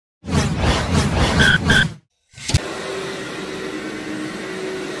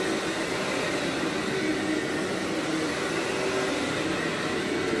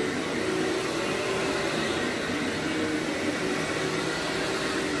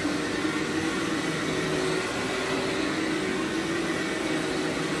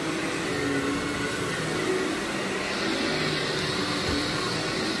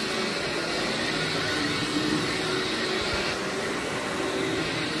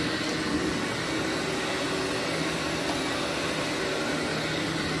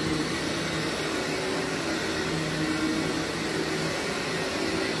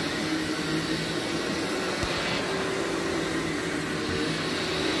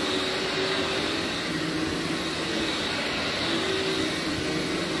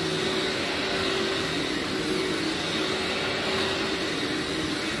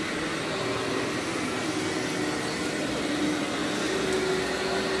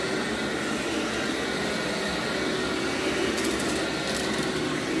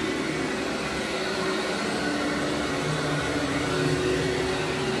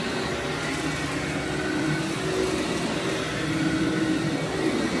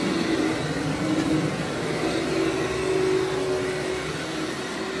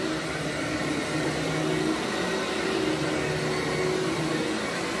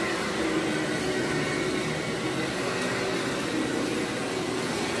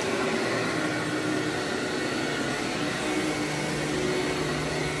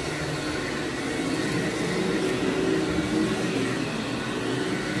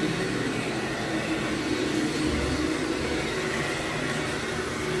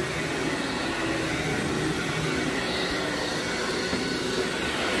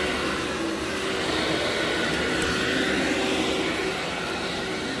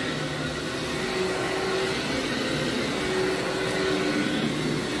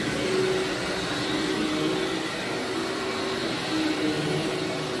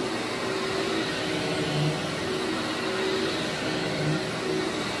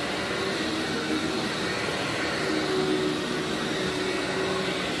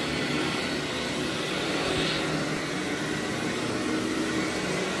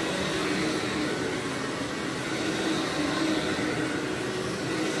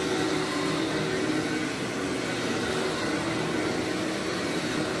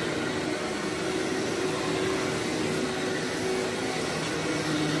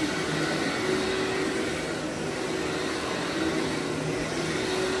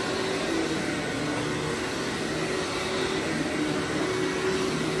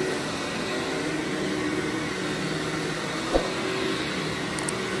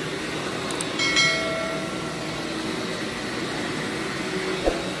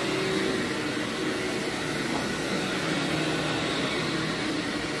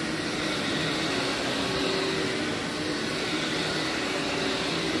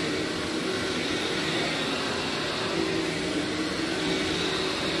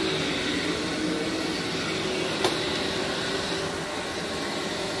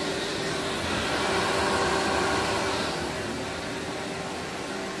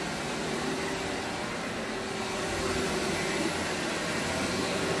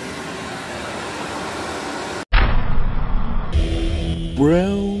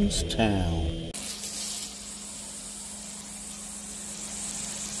Brownstown.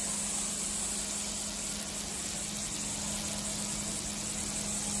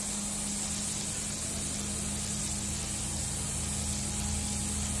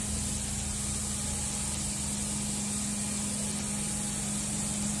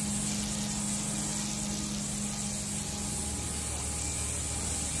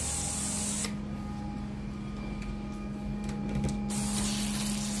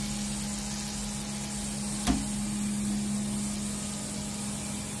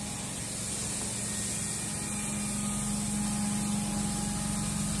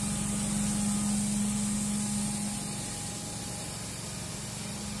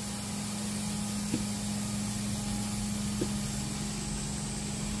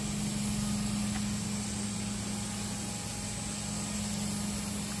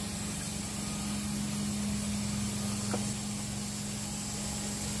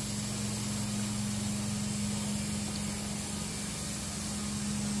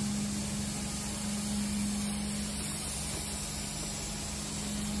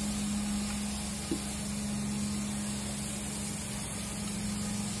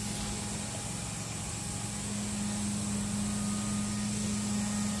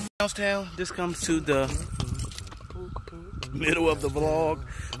 Brownstown, this comes to the middle of the vlog.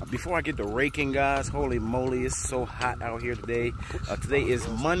 Before I get to raking, guys, holy moly, it's so hot out here today. Today is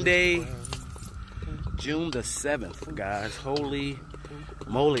Monday, June the 7th, guys. Holy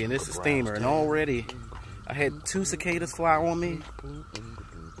moly, and this is steamer. And already, I had 2 cicadas fly on me.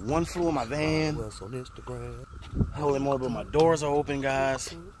 1 flew in my van. Holy moly, but my doors are open,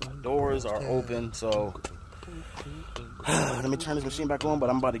 guys. My doors are open, so... Let me turn this machine back on, but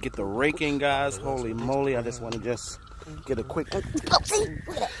I'm about to get the raking, guys. Holy moly, I just want to just get a quick... Oh, see?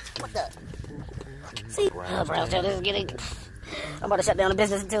 Look at that. What the? See? Oh, Brownstown, this is getting... I'm about to shut down the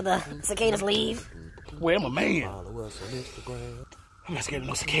business until the cicadas leave. Well, I'm a man. I'm not scared of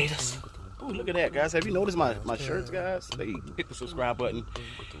no cicadas. Ooh, look at that, guys. Have you noticed my shirts, guys? They hit the subscribe button.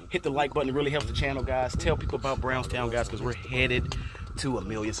 Hit the like button. It really helps the channel, guys. Tell people about Brownstown, guys, because we're headed to 1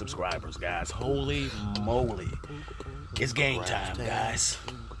 million subscribers, guys. Holy moly. It's game time, guys.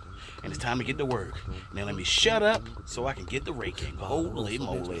 And it's time to get to work. Now let me shut up so I can get the raking. Holy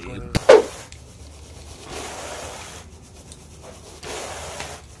moly.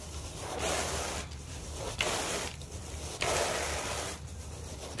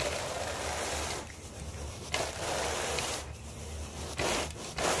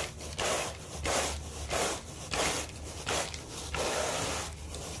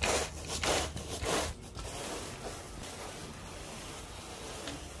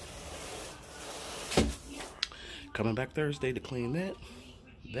 Coming back Thursday to clean that,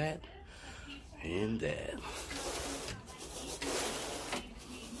 and that.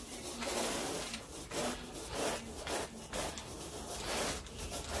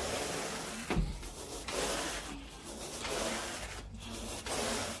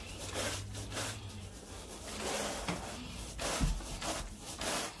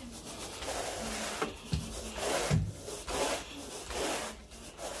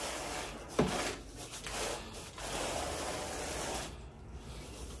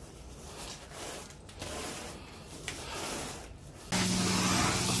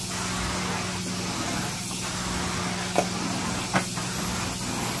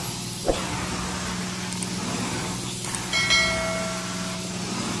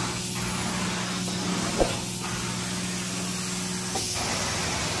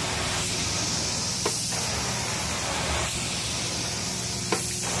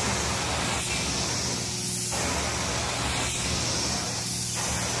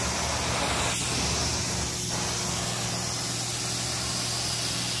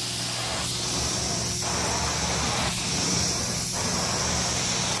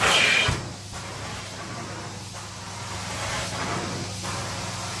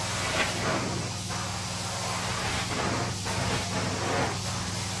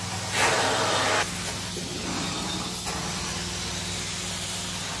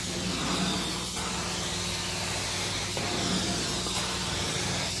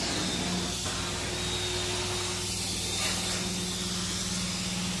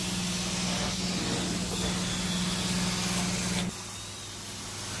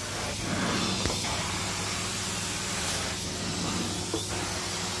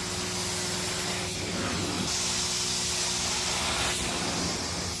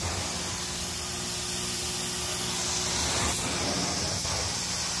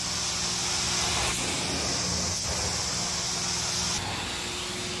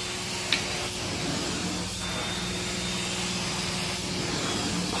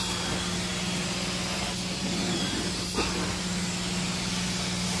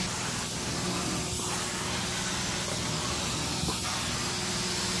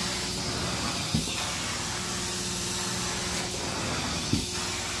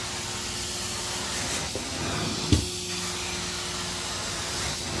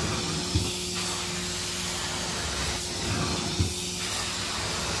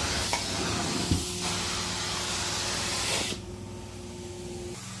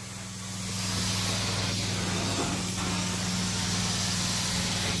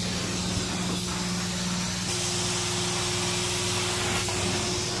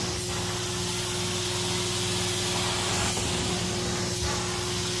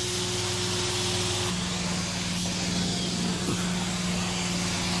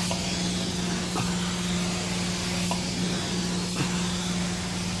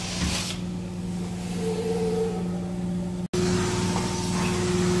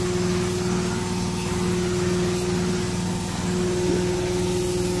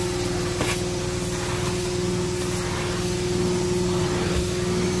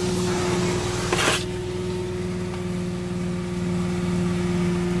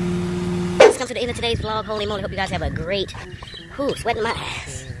 come to the end of today's vlog. Holy moly, hope you guys have a great, sweating my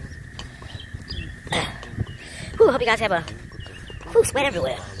ass. Hope you guys have a, sweat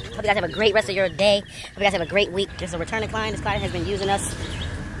everywhere. Hope you guys have a great rest of your day. Hope you guys have a great week. This is a returning client. This client has been using us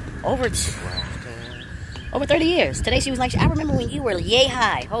over 30 years. Today she was like, I remember when you were yay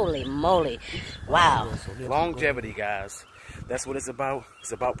high. Holy moly. Wow. Longevity, guys. That's what it's about.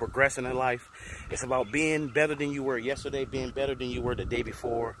 It's about progressing in life. It's about being better than you were yesterday, being better than you were the day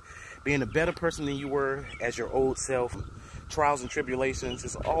before, being a better person than you were as your old self. Trials and tribulations,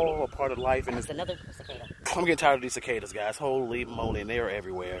 it's all a part of life. And it's another cicada. I'm getting tired of these cicadas, guys. Holy moly, and they're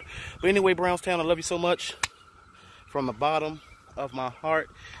everywhere. But anyway, Brownstown, I love you so much from the bottom of my heart.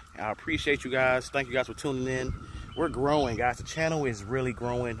 I appreciate you guys. Thank you guys for tuning in. We're growing, guys. The channel is really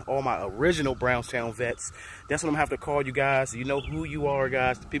growing. All my original Brownstown vets. That's what I'm gonna have to call you guys. You know who you are,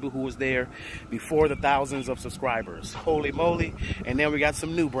 guys. The people who was there before the thousands of subscribers. Holy moly. And then we got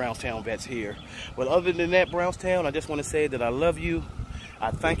some new Brownstown vets here. But other than that, Brownstown, I just want to say that I love you.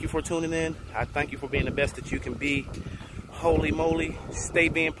 I thank you for tuning in. I thank you for being the best that you can be. Holy moly. Stay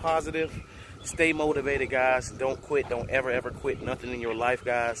being positive. Stay motivated, guys. Don't quit. Don't ever quit nothing in your life,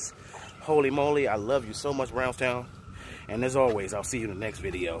 guys. Holy moly, I love you so much, Brownstown. And as always, I'll see you in the next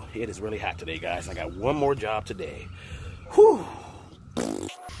video. It is really hot today, guys. I got one more job today. Whew.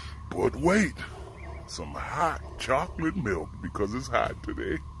 But wait, some hot chocolate milk because it's hot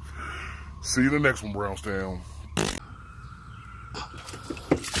today. See you in the next one, Brownstown.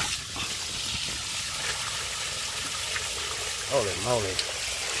 Holy moly.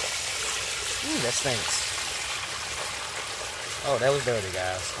 Ooh, that stinks. Oh, that was dirty,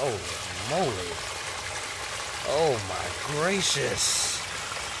 guys. Holy moly. Oh my gracious.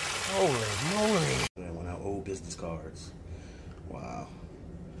 Holy moly. That went out old business cards. Wow.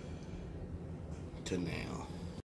 To now.